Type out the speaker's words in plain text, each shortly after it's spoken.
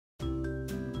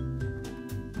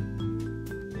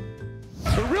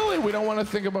But really, we don't want to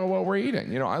think about what we're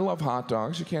eating. You know, I love hot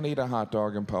dogs. You can't eat a hot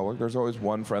dog in public. There's always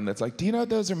one friend that's like, do you know what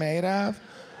those are made of?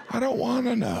 I don't want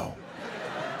to know.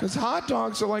 Because hot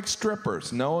dogs are like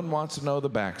strippers. No one wants to know the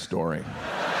backstory.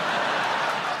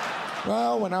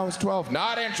 Well, when I was 12,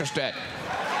 not interested.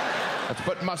 Let's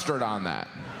put mustard on that.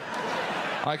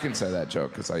 I can say that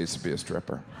joke because I used to be a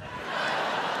stripper.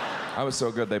 I was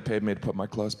so good they paid me to put my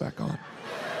clothes back on.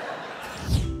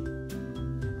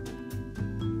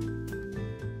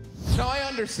 Now, I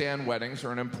understand weddings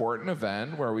are an important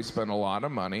event where we spend a lot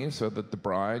of money so that the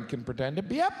bride can pretend to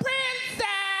be a princess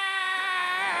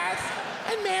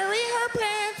and marry her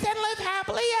prince and live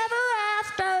happily ever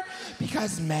after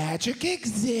because magic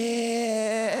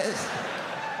exists.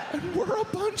 And we're a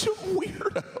bunch of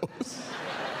weirdos.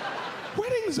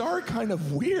 Weddings are kind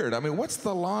of weird. I mean, what's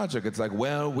the logic? It's like,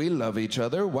 well, we love each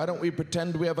other. Why don't we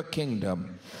pretend we have a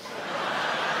kingdom?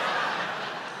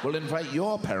 We'll invite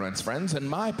your parents' friends and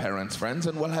my parents' friends,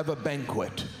 and we'll have a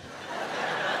banquet.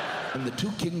 And the two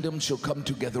kingdoms shall come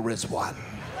together as one.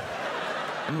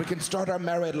 And we can start our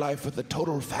married life with a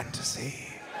total fantasy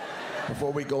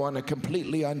before we go on a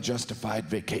completely unjustified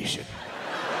vacation.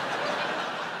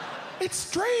 It's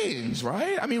strange,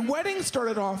 right? I mean, weddings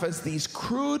started off as these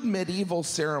crude medieval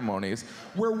ceremonies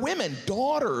where women,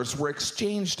 daughters, were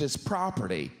exchanged as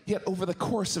property. Yet over the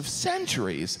course of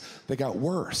centuries, they got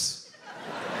worse.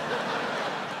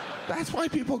 That's why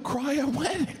people cry at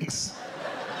weddings.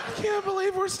 I can't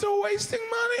believe we're still wasting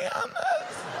money on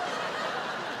this.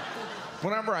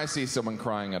 Whenever I see someone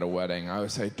crying at a wedding, I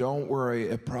would say, don't worry,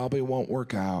 it probably won't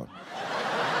work out.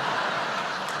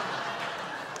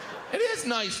 It is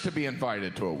nice to be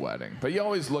invited to a wedding, but you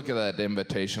always look at that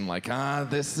invitation like,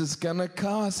 this is gonna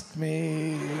cost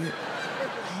me.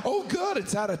 Oh, good,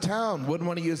 it's out of town. Wouldn't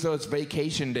want to use those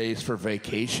vacation days for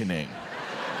vacationing.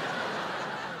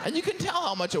 And you can tell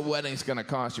how much a wedding's gonna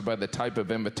cost you by the type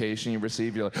of invitation you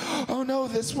receive. You're like, oh no,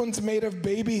 this one's made of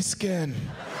baby skin.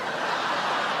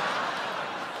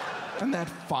 And that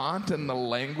font and the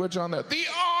language on it. The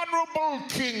Honorable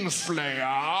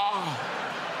Kingslayer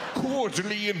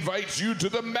cordially invites you to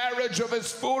the marriage of his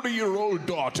 40-year-old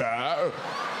daughter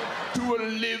to a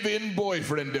live-in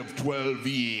boyfriend of 12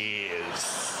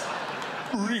 years.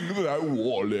 Bring that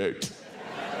wallet.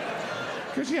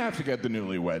 Because you have to get the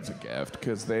newlyweds a gift,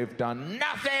 because they've done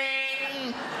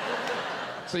nothing.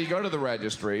 So you go to the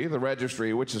registry,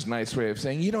 which is a nice way of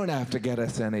saying, you don't have to get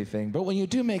us anything, but when you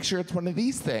do, make sure it's one of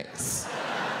these things.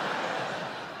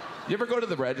 You ever go to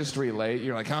the registry late?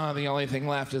 You're like, the only thing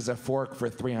left is a fork for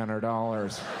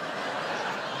 $300.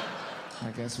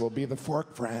 I guess we'll be the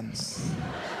fork friends.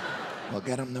 We'll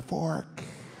get them the fork.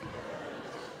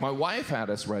 My wife had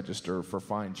us register for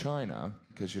fine china,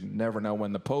 because you never know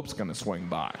when the Pope's gonna swing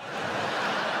by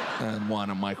and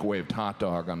want a microwaved hot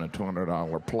dog on a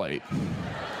 $200 plate.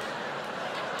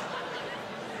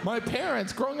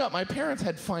 Growing up, my parents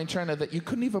had fine china that you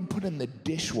couldn't even put in the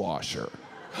dishwasher.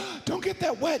 Don't get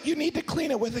that wet, you need to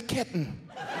clean it with a kitten.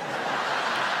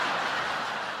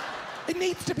 It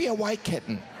needs to be a white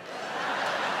kitten.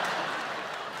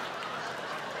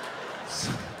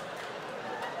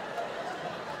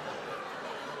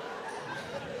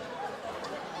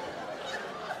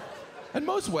 At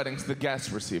most weddings, the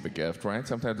guests receive a gift, right?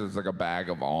 Sometimes it's like a bag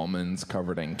of almonds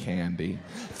covered in candy.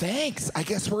 Thanks, I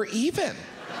guess we're even.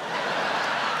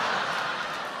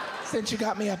 Since you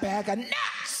got me a bag of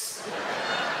nuts.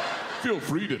 Feel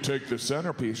free to take the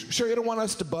centerpiece. Sure you don't want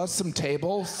us to buzz some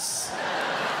tables?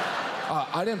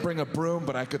 I didn't bring a broom,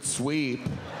 but I could sweep.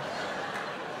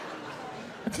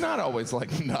 It's not always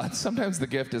like nuts. Sometimes the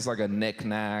gift is like a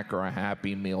knick-knack or a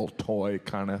Happy Meal toy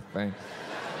kind of thing.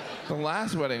 The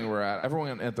last wedding we were at,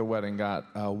 everyone at the wedding got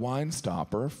a wine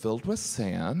stopper filled with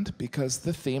sand because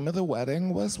the theme of the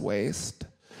wedding was waste.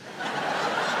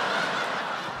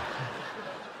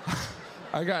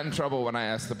 I got in trouble when I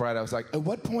asked the bride. I was like, at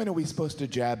what point are we supposed to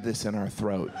jab this in our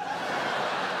throat?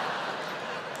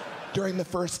 During the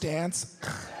first dance?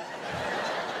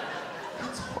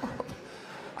 That's horrible.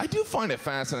 I do find it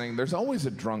fascinating. There's always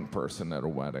a drunk person at a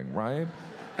wedding, right?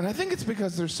 And I think it's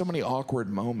because there's so many awkward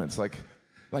moments, like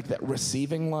that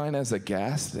receiving line as a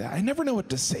guest. I never know what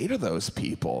to say to those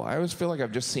people. I always feel like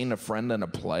I've just seen a friend in a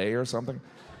play or something.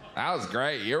 That was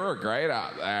great. You were great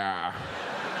out there.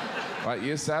 What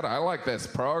you said, I like this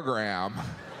program.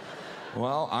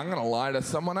 Well, I'm gonna lie to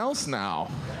someone else now.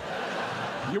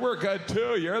 You were good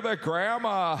too. You're the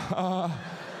grandma.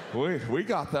 We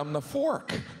got them the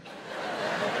fork.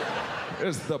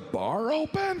 Is the bar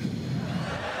open?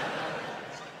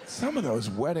 Some of those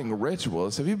wedding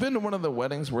rituals. Have you been to one of the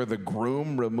weddings where the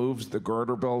groom removes the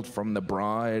garter belt from the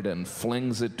bride and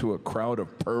flings it to a crowd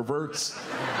of perverts?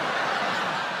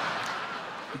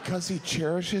 Because he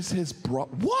cherishes his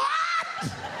What?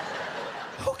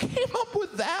 Who came up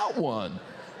with that one?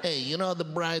 Hey, you know how the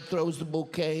bride throws the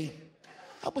bouquet?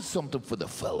 How about something for the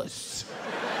fellas?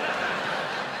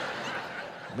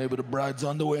 Maybe the bride's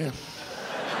underwear?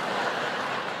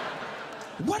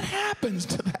 What happens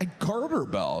to that garter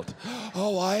belt?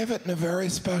 Oh, I have it in a very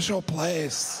special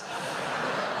place.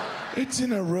 It's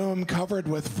in a room covered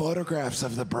with photographs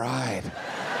of the bride.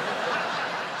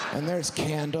 And there's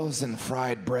candles and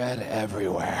fried bread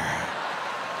everywhere.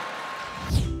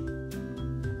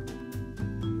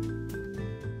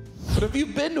 But if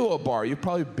you've been to a bar, you've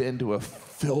probably been to a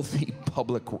filthy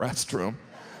public restroom.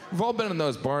 We've all been in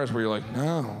those bars where you're like,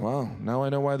 oh, well, now I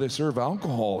know why they serve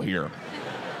alcohol here.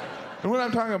 And when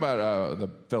I'm talking about the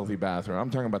filthy bathroom,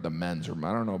 I'm talking about the men's room.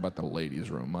 I don't know about the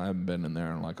ladies' room. I haven't been in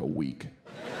there in like a week.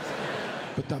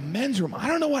 But the men's room, I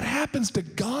don't know what happens to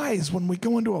guys when we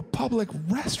go into a public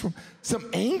restroom. Some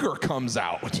anger comes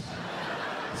out.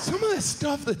 Some of the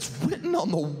stuff that's written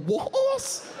on the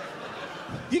walls.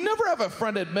 You never have a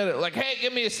friend admit it, like, hey,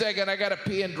 give me a second, I gotta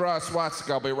pee and draw a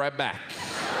swastika, I'll be right back.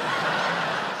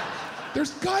 There's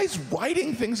guys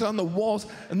writing things on the walls,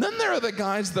 and then there are the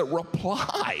guys that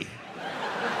reply.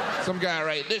 Some guy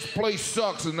write, this place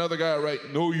sucks, another guy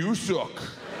write, no, you suck.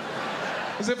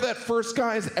 As if that first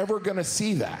guy is ever gonna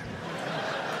see that.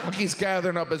 Like he's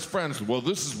gathering up his friends, well,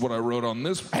 this is what I wrote on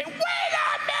this. Hey, wait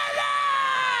a minute!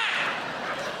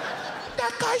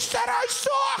 That guy said I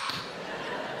suck!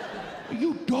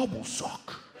 You double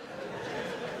suck.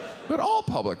 But all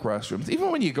public restrooms,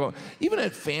 even when you go, even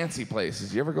at fancy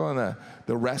places, you ever go in the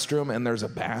restroom and there's a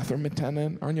bathroom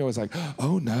attendant? Aren't you always like,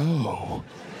 oh no,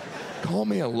 call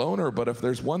me a loner, but if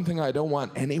there's one thing I don't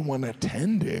want anyone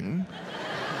attending,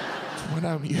 it's when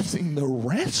I'm using the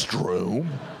restroom,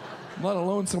 let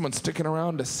alone someone sticking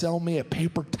around to sell me a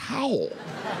paper towel.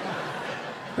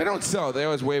 They don't sell it, they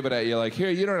always wave it at you like, here,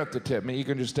 you don't have to tip me, you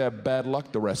can just have bad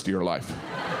luck the rest of your life.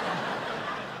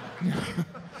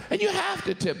 And you have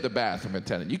to tip the bathroom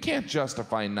attendant. You can't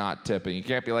justify not tipping. You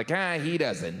can't be like, he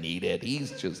doesn't need it.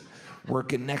 He's just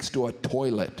working next to a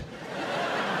toilet.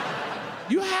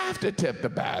 You have to tip the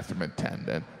bathroom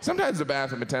attendant. Sometimes the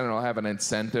bathroom attendant will have an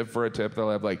incentive for a tip.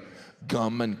 They'll have like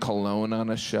gum and cologne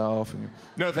on a shelf.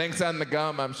 No thanks on the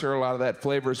gum. I'm sure a lot of that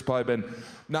flavor's probably been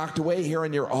knocked away here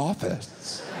in your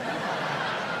office.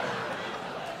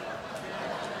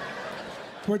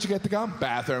 Where'd you get the gum?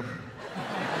 Bathroom.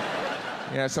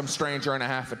 Yeah, some stranger in a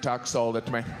half a tux sold it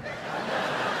to me.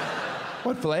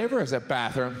 What flavor is it?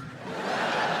 Bathroom.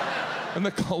 And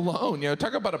the cologne,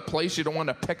 talk about a place you don't want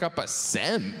to pick up a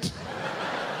scent.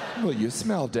 Well, you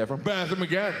smell different. Bathroom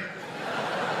again.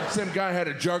 Some guy had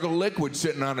a jug of liquid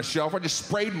sitting on a shelf. I just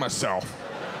sprayed myself.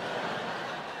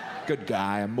 Good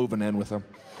guy, I'm moving in with him.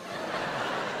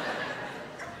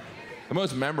 The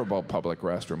most memorable public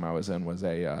restroom I was in was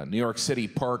a New York City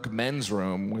Park men's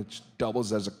room, which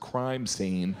doubles as a crime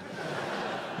scene.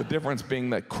 The difference being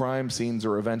that crime scenes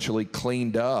are eventually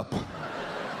cleaned up.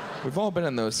 We've all been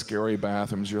in those scary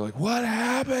bathrooms. You're like, what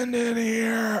happened in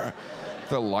here?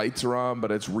 The lights are on,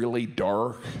 but it's really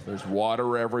dark. There's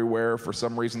water everywhere. For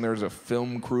some reason, there's a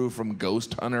film crew from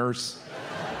Ghost Hunters.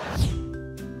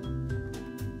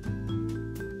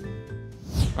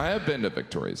 I have been to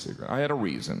Victoria's Secret. I had a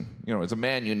reason. As a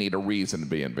man, you need a reason to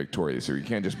be in Victoria's Secret. You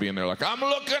can't just be in there like, I'm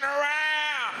looking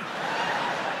around.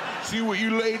 See what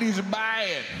you ladies are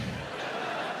buying.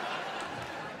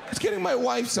 I was getting my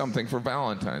wife something for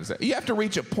Valentine's Day. You have to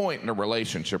reach a point in a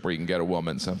relationship where you can get a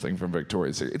woman something from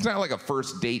Victoria's Secret. It's not like a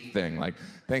first date thing, like,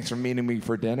 thanks for meeting me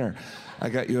for dinner. I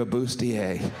got you a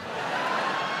bustier.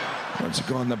 Why don't you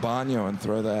go in the baño and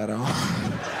throw that on?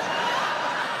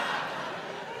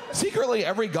 Secretly,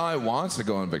 every guy wants to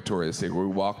go in Victoria's Secret. We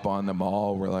walk by in the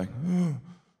mall, we're like,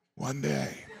 one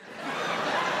day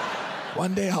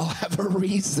I'll have a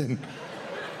reason.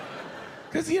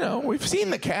 Because, we've seen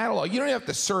the catalog. You don't have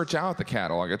to search out the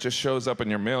catalog. It just shows up in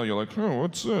your mail. You're like, oh,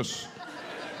 what's this?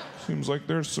 Seems like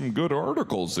there's some good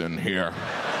articles in here.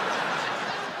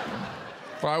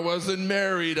 If I wasn't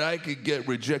married, I could get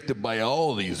rejected by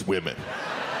all these women.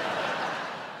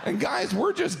 And guys,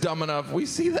 we're just dumb enough. We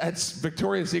see that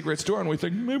Victoria's Secret store and we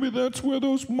think, maybe that's where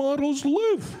those models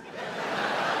live.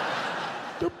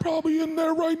 They're probably in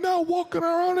there right now walking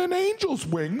around in angel's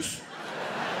wings.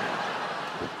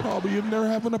 They're probably in there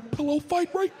having a pillow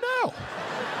fight right now.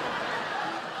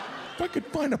 If I could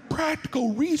find a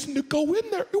practical reason to go in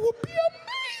there, it would be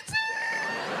amazing.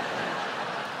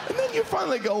 And then you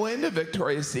finally go into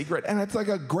Victoria's Secret, and it's like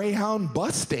a Greyhound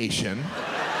bus station.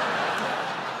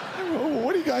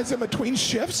 What are you guys in between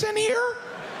shifts in here?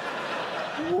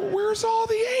 Where's all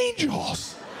the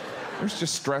angels? There's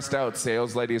just stressed out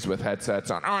sales ladies with headsets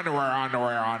on. Underwear,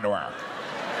 underwear, underwear.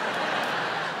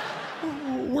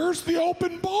 Where's the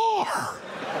open bar?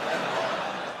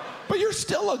 But you're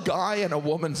still a guy in a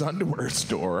woman's underwear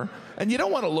store, and you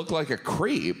don't want to look like a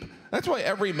creep. That's why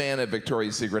every man at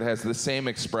Victoria's Secret has the same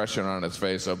expression on his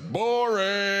face of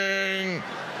boring.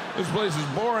 This place is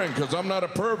boring because I'm not a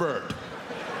pervert.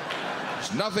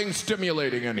 There's nothing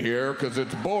stimulating in here because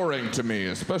it's boring to me,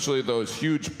 especially those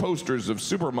huge posters of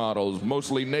supermodels,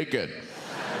 mostly naked.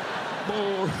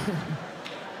 Boring.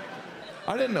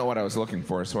 I didn't know what I was looking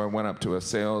for, so I went up to a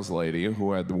sales lady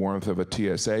who had the warmth of a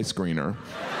TSA screener.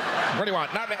 What do you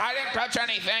want? Nothing. I didn't touch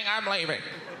anything. I'm leaving.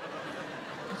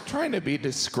 Trying to be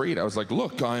discreet. I was like,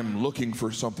 look, I'm looking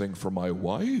for something for my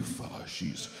wife.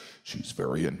 She's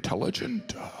very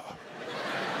intelligent.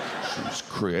 She's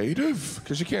creative.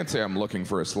 Because you can't say I'm looking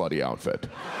for a slutty outfit.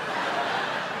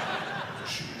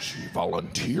 She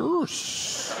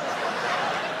volunteers.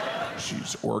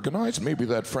 She's organized. Maybe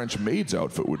that French maid's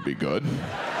outfit would be good.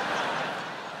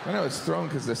 And I was thrown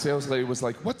because the sales lady was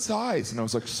like, what size? And I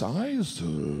was like, size?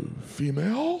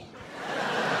 Female?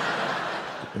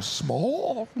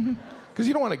 Small? Because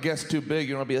you don't want to guess too big.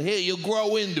 You don't want to be like, hey, you'll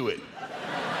grow into it.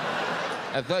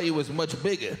 I thought you was much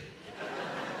bigger.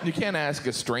 You can't ask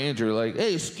a stranger like,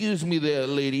 hey, excuse me there,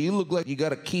 lady. You look like you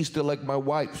got a keister like my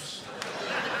wife's.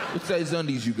 What size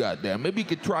undies you got there? Maybe you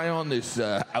could try on this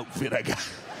outfit I got.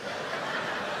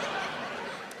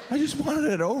 I just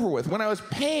wanted it over with. When I was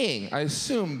paying, I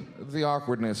assumed the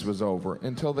awkwardness was over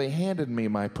until they handed me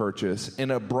my purchase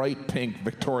in a bright pink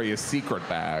Victoria's Secret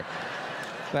bag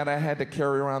that I had to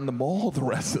carry around the mall the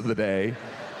rest of the day.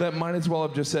 That might as well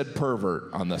have just said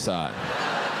pervert on the side.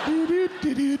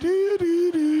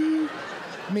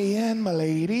 Me and my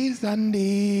ladies'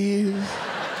 undies.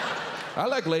 I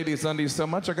like ladies' undies so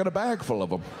much I got a bag full of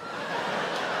them.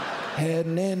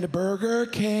 Heading into Burger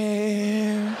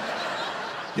King.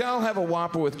 Yeah, I'll have a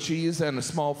Whopper with cheese and a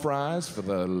small fries for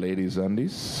the ladies'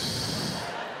 undies.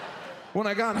 When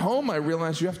I got home, I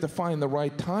realized you have to find the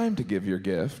right time to give your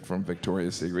gift from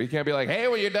Victoria's Secret. You can't be like, hey,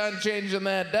 when you're done changing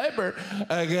that diaper,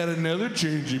 I got another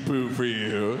changey poo for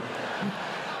you.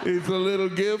 It's a little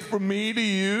gift from me to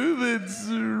you that's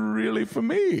really for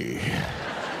me.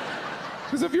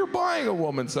 Because if you're buying a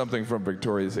woman something from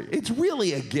Victoria's Secret, it's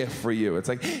really a gift for you. It's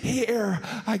like, here,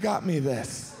 I got me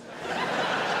this.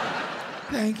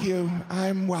 Thank you.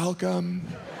 I'm welcome.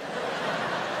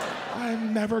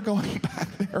 I'm never going back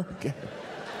there again.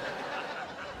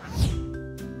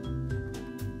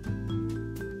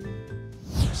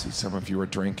 See, some of you are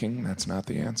drinking. That's not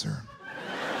the answer.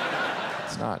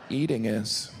 It's not. Eating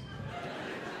is.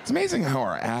 It's amazing how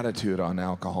our attitude on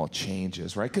alcohol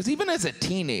changes, right? Because even as a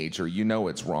teenager, you know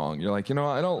it's wrong. You're like, you know,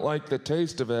 I don't like the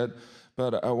taste of it,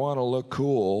 but I want to look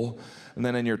cool. And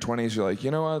then in your 20s, you're like,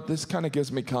 you know what? This kind of gives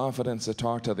me confidence to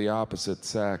talk to the opposite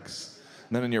sex.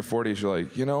 And then in your 40s, you're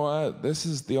like, you know what? This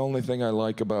is the only thing I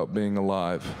like about being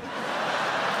alive.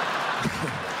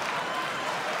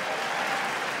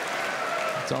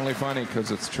 It's only funny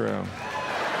because it's true.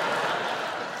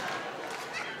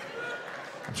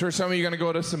 I'm sure some of you are going to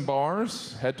go to some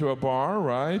bars, head to a bar,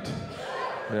 right?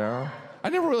 Yeah. I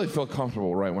never really feel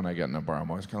comfortable right when I get in a bar. I'm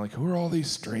always kind of like, who are all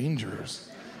these strangers?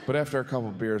 But after a couple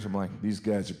of beers, I'm like, these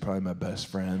guys are probably my best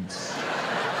friends.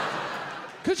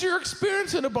 Because your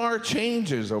experience in a bar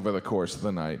changes over the course of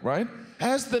the night, right?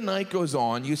 As the night goes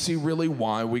on, you see really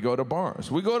why we go to bars.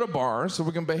 We go to bars so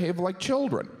we can behave like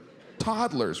children.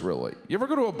 Toddlers, really. You ever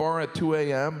go to a bar at 2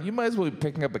 a.m.? You might as well be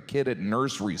picking up a kid at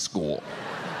nursery school.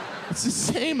 It's the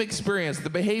same experience. The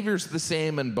behavior's the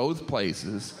same in both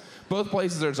places. Both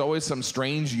places, there's always some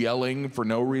strange yelling for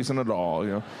no reason at all,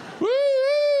 you know. Woo!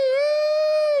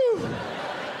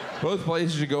 Both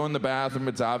places you go in the bathroom,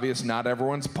 it's obvious not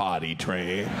everyone's potty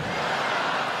trained.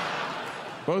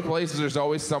 Both places there's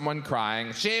always someone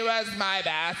crying, she was my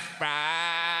best friend,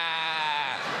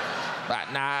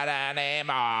 but not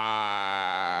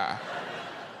anymore.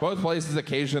 Both places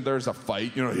occasionally there's a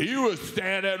fight, you know, he was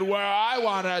standing where I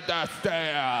wanted to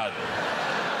stand.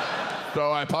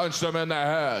 So I punched him in the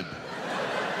head.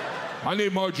 I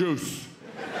need more juice.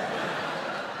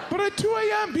 But at 2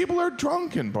 a.m., people are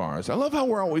drunk in bars. I love how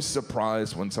we're always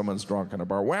surprised when someone's drunk in a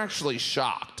bar. We're actually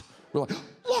shocked. We're like,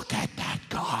 look at that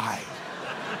guy.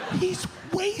 He's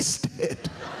wasted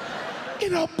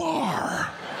in a bar.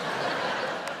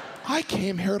 I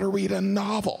came here to read a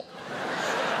novel.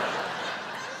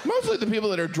 Mostly the people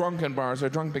that are drunk in bars are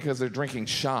drunk because they're drinking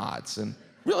shots. And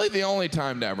Really, the only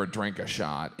time to ever drink a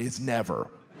shot is never.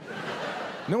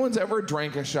 No one's ever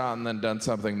drank a shot and then done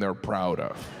something they're proud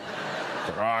of.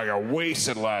 Like, oh, I got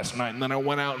wasted last night and then I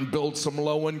went out and built some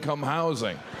low-income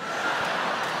housing.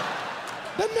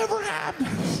 That never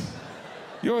happens.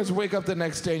 You always wake up the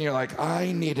next day and you're like,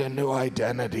 I need a new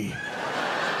identity.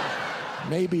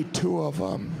 Maybe 2 of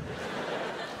them.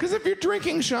 Because if you're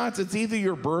drinking shots, it's either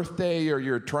your birthday or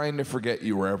you're trying to forget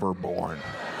you were ever born.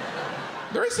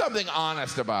 There is something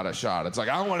honest about a shot. It's like,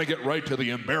 I want to get right to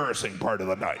the embarrassing part of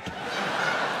the night.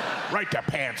 Right to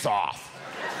pants off.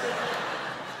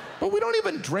 But we don't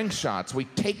even drink shots. We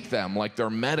take them like they're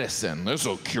medicine.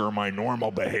 This'll cure my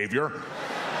normal behavior.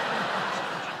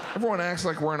 Everyone acts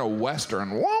like we're in a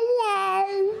Western. Wow, wow,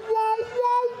 wow,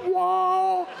 wow,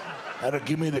 wow. That'll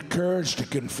give me the courage to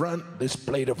confront this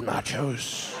plate of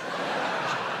nachos.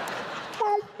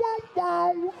 Wow, wow,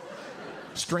 wow.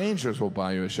 Strangers will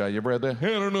buy you a shot. You ever had that?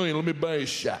 Hey, I don't know you, let me buy you a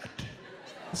shot.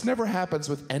 This never happens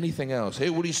with anything else. Hey,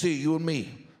 what do you see, you and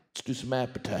me? Let's do some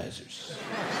appetizers.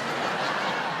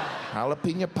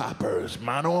 Jalapeno poppers,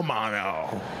 mano a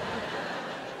mano.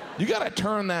 You gotta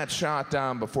turn that shot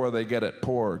down before they get it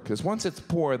poured, because once it's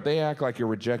poured, they act like you're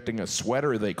rejecting a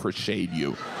sweater they crocheted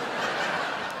you.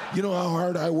 You know how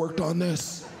hard I worked on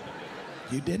this?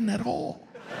 You didn't at all.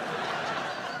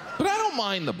 But I don't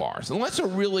mind the bars. Unless they're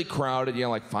really crowded, you know,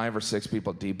 like 5 or 6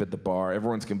 people deep at the bar.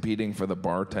 Everyone's competing for the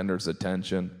bartender's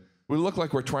attention. We look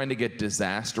like we're trying to get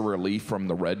disaster relief from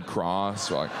the Red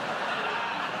Cross. We're like,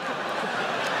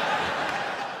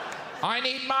 I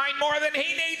need mine more than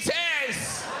he needs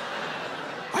his.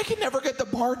 I can never get the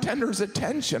bartender's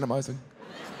attention. I'm always like,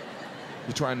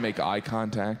 you try and make eye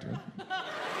contact.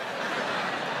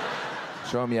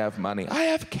 Show him you have money. I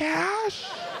have cash.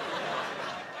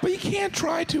 But you can't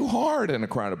try too hard in a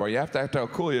crowded bar. You have to act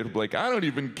out cool. You have to be like, I don't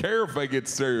even care if I get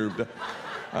served.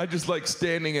 I just like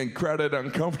standing in crowded,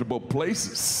 uncomfortable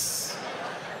places.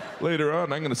 Later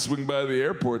on, I'm gonna swing by the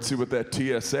airport, see what that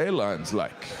TSA line's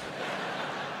like.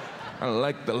 I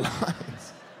like the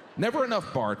lines. Never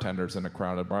enough bartenders in a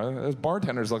crowded bar. Those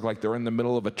bartenders look like they're in the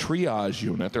middle of a triage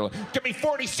unit. They're like, give me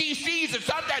 40 cc's or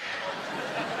something.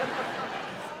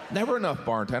 Never enough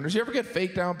bartenders. You ever get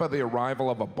faked out by the arrival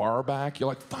of a barback? You're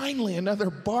like, finally, another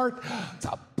bar. It's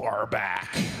a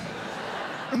barback.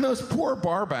 And those poor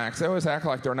barbacks, they always act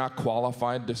like they're not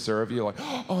qualified to serve you. Like,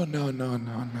 oh, no, no,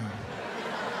 no, no.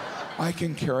 I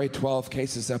can carry 12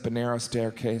 cases up a narrow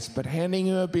staircase, but handing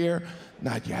you a beer,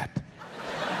 not yet.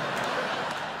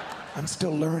 I'm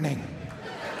still learning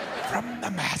from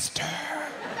the master.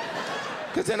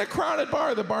 Because in a crowded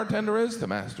bar, the bartender is the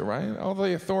master, right? All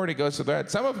the authority goes to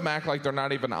that. Some of them act like they're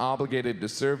not even obligated to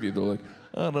serve you. They're like,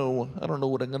 I don't know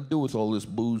what I'm gonna do with all this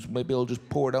booze. Maybe I'll just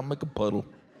pour it out and make a puddle.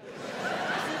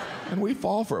 And we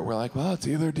fall for it. We're like, well, it's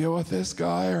either deal with this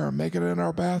guy or make it in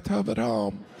our bathtub at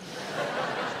home.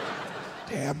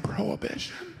 Damn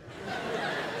prohibition.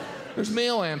 There's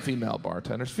male and female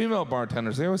bartenders. Female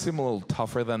bartenders, they always seem a little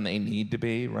tougher than they need to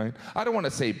be, right? I don't want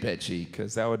to say bitchy,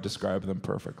 because that would describe them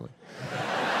perfectly.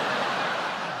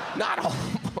 Not all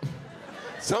of them.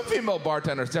 Some female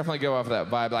bartenders definitely go off that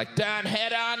vibe, like, don't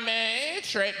hit on me,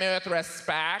 treat me with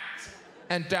respect,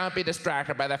 and don't be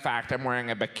distracted by the fact I'm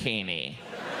wearing a bikini.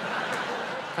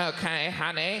 Okay,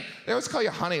 honey. They always call you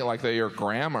honey like they're your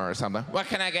grandma or something. What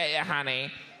can I get you,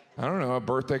 honey? I don't know, a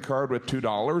birthday card with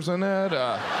 $2 in it?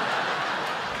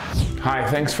 Hi,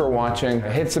 thanks for watching.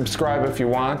 Hit subscribe if you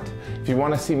want. If you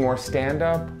want to see more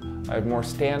stand-up, I have more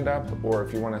stand-up, or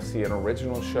if you want to see an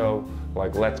original show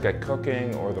like Let's Get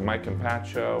Cooking or the Mike and Pat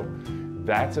Show,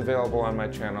 that's available on my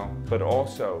channel. But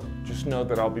also, just know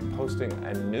that I'll be posting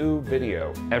a new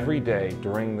video every day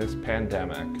during this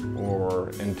pandemic or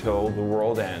until the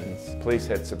world ends. Please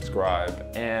hit subscribe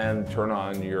and turn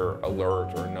on your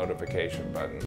alert or notification button.